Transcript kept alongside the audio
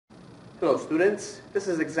Hello students, this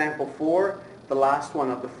is example 4, the last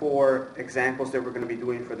one of the 4 examples that we're going to be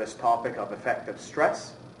doing for this topic of effective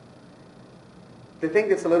stress. The thing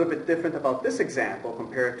that's a little bit different about this example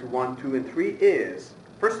compared to 1, 2, and 3 is,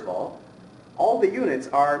 first of all the units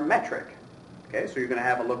are metric. Okay, so you're going to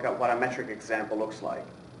have a look at what a metric example looks like.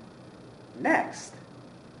 Next,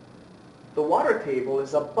 the water table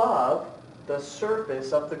is above the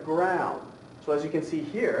surface of the ground. So as you can see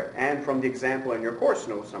here, and from the example in your course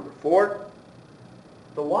notes, number 4,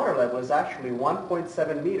 the water level is actually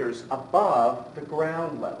 1.7 meters above the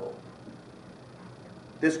ground level.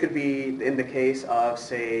 This could be in the case of,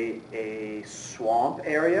 say, a swamp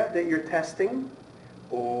area that you're testing,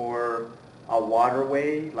 or a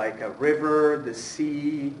waterway like a river, the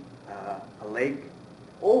sea, a lake,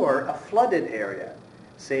 or a flooded area,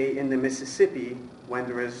 say in the Mississippi when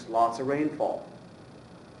there is lots of rainfall.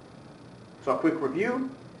 So a quick review,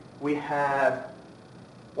 we have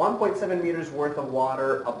 1.7 meters worth of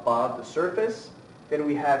water above the surface, then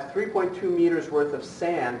we have 3.2 meters worth of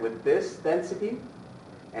sand with this density,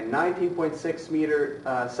 and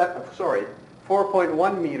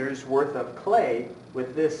 4.1 meters worth of clay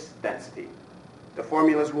with this density. The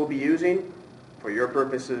formulas we'll be using for your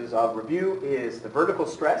purposes of review is the vertical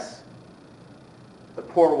stress, the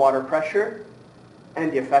pore water pressure,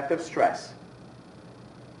 and the effective stress.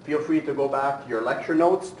 Feel free to go back to your lecture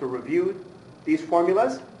notes to review these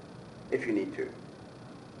formulas if you need to.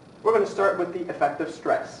 We're going to start with the effective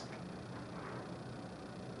stress.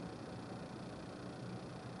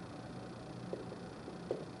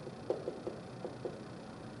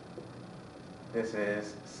 This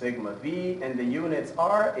is sigma V, and the units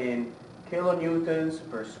are in kilonewtons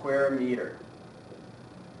per square meter.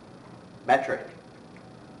 Metric.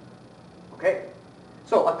 Okay,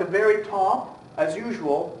 so at the very top, as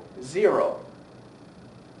usual, 0.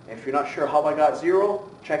 If you're not sure how I got 0,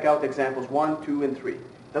 check out examples 1, 2, and 3.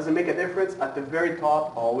 Doesn't make a difference. At the very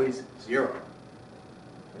top, always 0.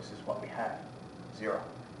 This is what we have, 0.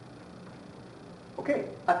 Okay,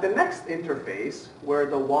 at the next interface, where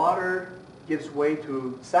the water gives way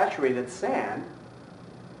to saturated sand,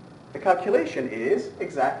 the calculation is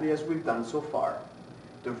exactly as we've done so far.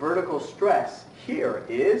 The vertical stress here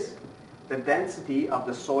is the density of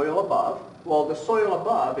the soil above. Well, the soil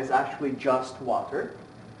above is actually just water.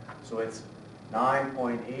 So it's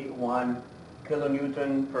 9.81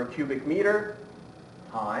 kilonewton per cubic meter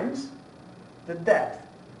times the depth.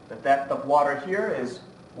 The depth of water here is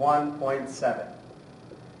 1.7.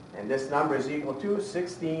 And this number is equal to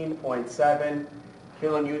 16.7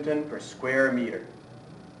 kilonewton per square meter.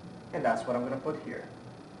 And that's what I'm going to put here.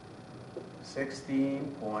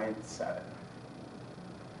 16.7.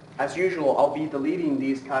 As usual, I'll be deleting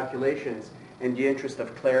these calculations in the interest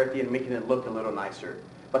of clarity and making it look a little nicer.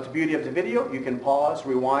 But the beauty of the video, you can pause,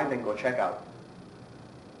 rewind, and go check out.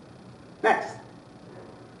 Next,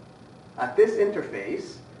 at this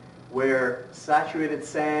interface, where saturated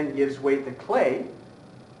sand gives way to clay,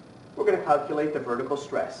 we're going to calculate the vertical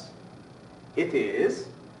stress. It is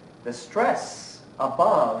the stress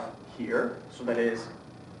above here, so that is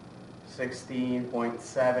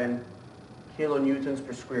 16.7 kilonewtons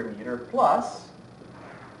per square meter, plus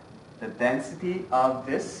the density of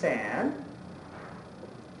this sand,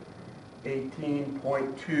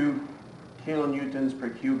 18.2 kilonewtons per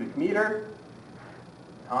cubic meter,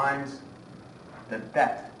 times the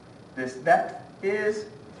depth. This depth is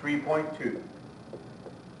 3.2.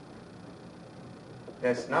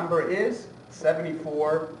 This number is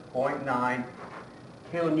 74.9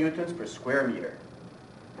 kilonewtons per square meter.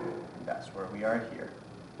 And that's where we are here.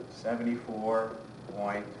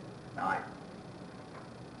 74.9.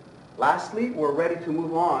 Lastly, we're ready to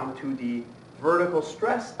move on to the vertical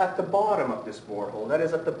stress at the bottom of this borehole. That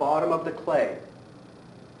is at the bottom of the clay.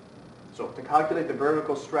 So to calculate the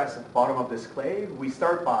vertical stress at the bottom of this clay, we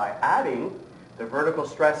start by adding the vertical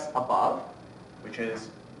stress above, which is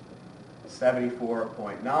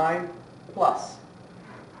 74.9, plus,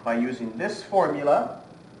 by using this formula,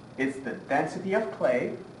 it's the density of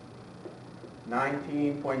clay,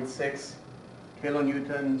 19.6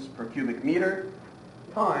 kilonewtons per cubic meter,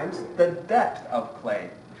 times the depth of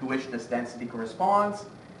clay, to which this density corresponds,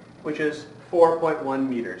 which is 4.1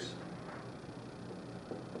 meters.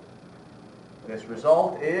 This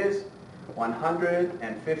result is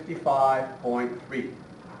 155.3,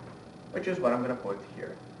 which is what I'm going to put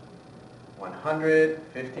here.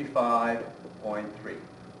 155.3.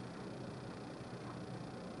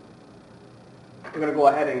 We're going to go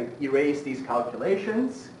ahead and erase these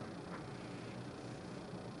calculations.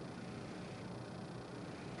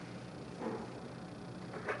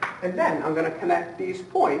 And then I'm going to connect these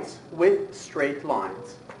points with straight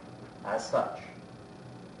lines. as such.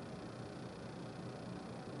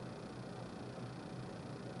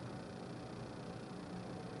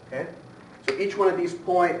 Okay? So each one of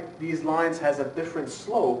these lines has a different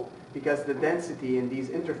slope because the density in these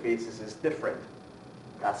interfaces is different.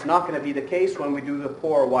 That's not going to be the case when we do the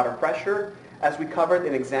pore water pressure, as we covered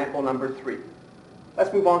in example number 3.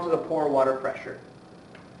 Let's move on to the pore water pressure.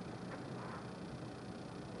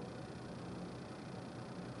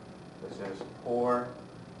 This is pore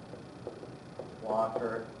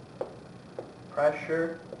water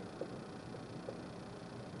pressure,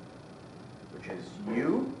 which is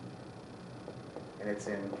U, and it's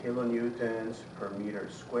in kilonewtons per meter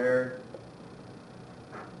squared.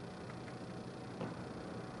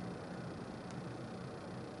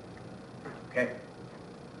 Okay.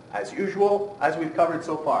 As usual, as we've covered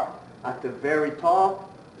so far, at the very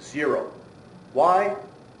top, 0. Why?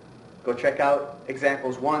 Go check out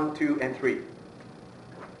examples 1, 2, and 3.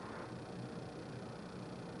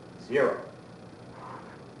 0.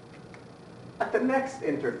 At the next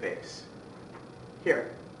interface,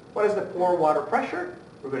 here, what is the pore water pressure?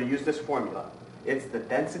 We're going to use this formula. It's the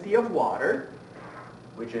density of water,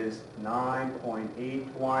 which is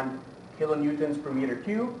 9.81 kilonewtons per meter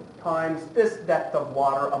cubed, times this depth of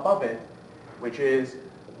water above it, which is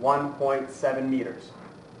 1.7 meters.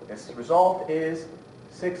 This result is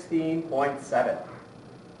 16.7,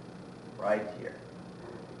 right here.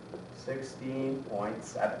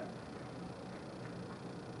 16.7.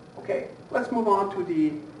 Okay, let's move on to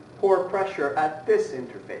the pore pressure at this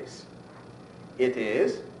interface. It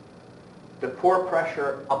is the pore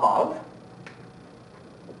pressure above,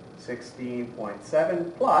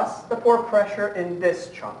 16.7, plus the pore pressure in this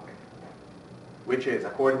chunk, which is,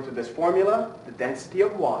 according to this formula, the density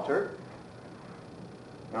of water,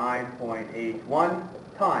 9.81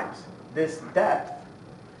 times this depth,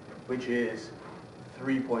 which is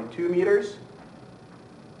 3.2 meters,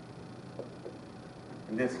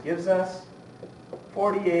 and this gives us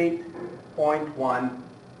 48.1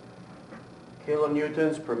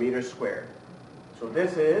 kilonewtons per meter squared. So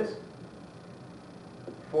this is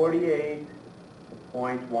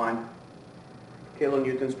 48.1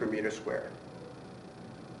 kilonewtons per meter squared.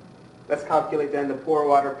 Let's calculate then the pore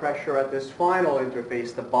water pressure at this final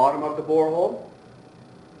interface, the bottom of the borehole.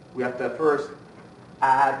 We have to first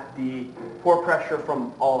add the pore pressure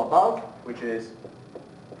from all above, which is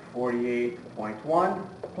 48.1,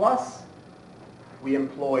 plus we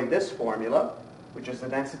employ this formula, which is the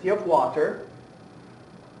density of water,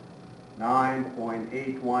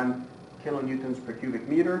 9.81 kilonewtons per cubic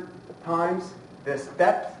meter, times this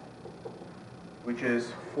depth, which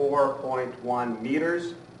is 4.1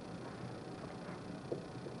 meters.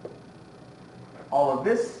 All of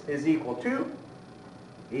this is equal to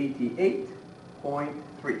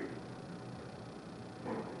 88.3.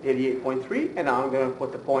 88.3, and now I'm going to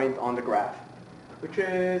put the point on the graph, which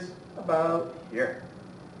is about here.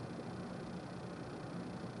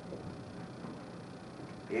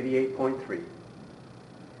 88.3.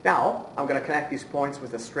 Now, I'm going to connect these points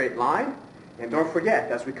with a straight line, and don't forget,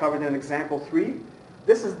 as we covered in example 3,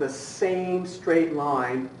 this is the same straight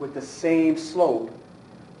line with the same slope,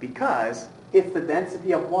 because it's the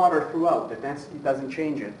density of water throughout. The density doesn't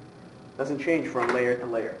change from layer to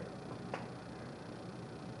layer.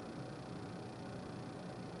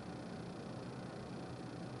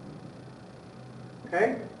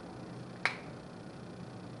 Okay?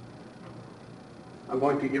 I'm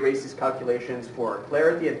going to erase these calculations for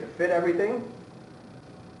clarity and to fit everything.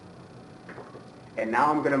 And now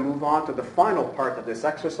I'm going to move on to the final part of this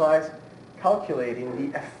exercise, calculating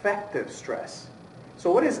the effective stress. So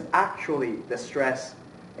what is actually the stress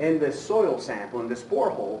in this soil sample, in this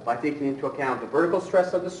borehole, by taking into account the vertical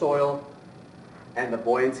stress of the soil and the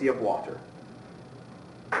buoyancy of water?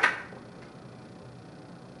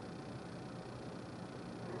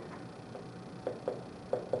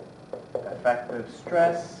 Effective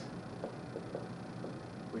stress,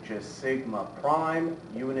 which is sigma prime,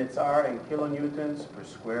 units are in kilonewtons per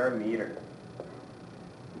square meter.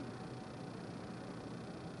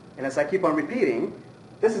 And as I keep on repeating,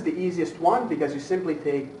 this is the easiest one because you simply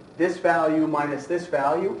take this value minus this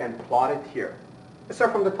value and plot it here. Let's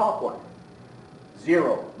start from the top one.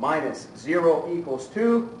 0 minus 0 equals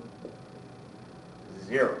to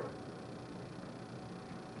 0.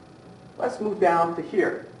 Let's move down to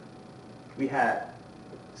here. We had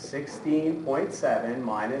 16.7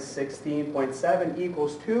 minus 16.7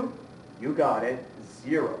 equals to, you got it,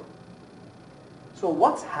 0. So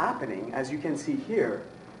what's happening, as you can see here,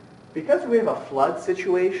 because we have a flood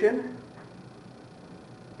situation,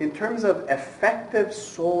 in terms of effective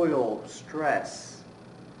soil stress,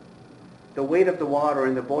 the weight of the water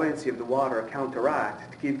and the buoyancy of the water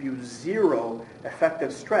counteract to give you 0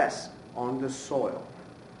 effective stress on the soil.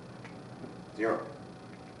 0.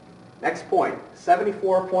 Next point,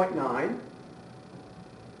 74.9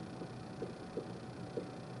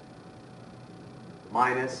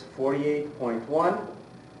 minus 48.1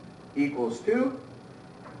 equals to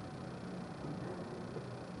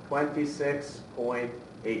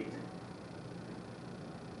 26.8.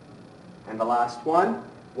 And the last one,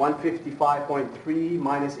 155.3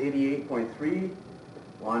 minus 88.3,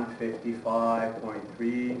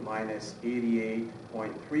 155.3 minus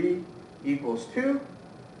 88.3 equals to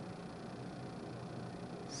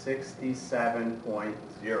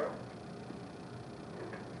 67.0.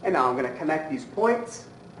 And now I'm going to connect these points,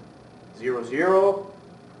 0, 0,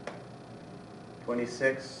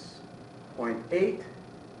 26.8,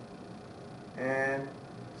 and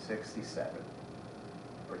 67.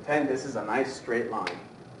 Pretend this is a nice straight line.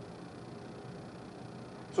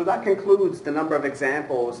 So that concludes the number of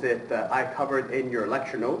examples that I covered in your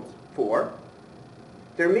lecture notes for.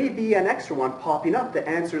 There may be an extra one popping up that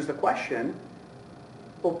answers the question,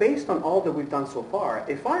 well, based on all that we've done so far,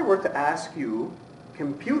 if I were to ask you,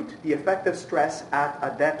 compute the effective stress at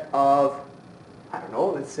a depth of, I don't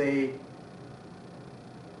know, let's say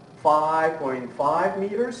 5.5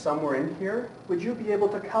 meters, somewhere in here, would you be able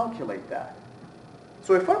to calculate that?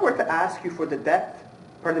 So if I were to ask you for the depth,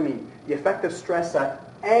 the effective stress at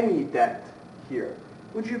any depth here,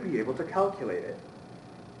 would you be able to calculate it?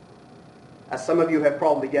 As some of you have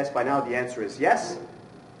probably guessed by now, the answer is yes.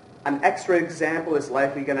 An extra example is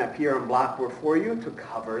likely going to appear on Blackboard for you to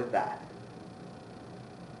cover that.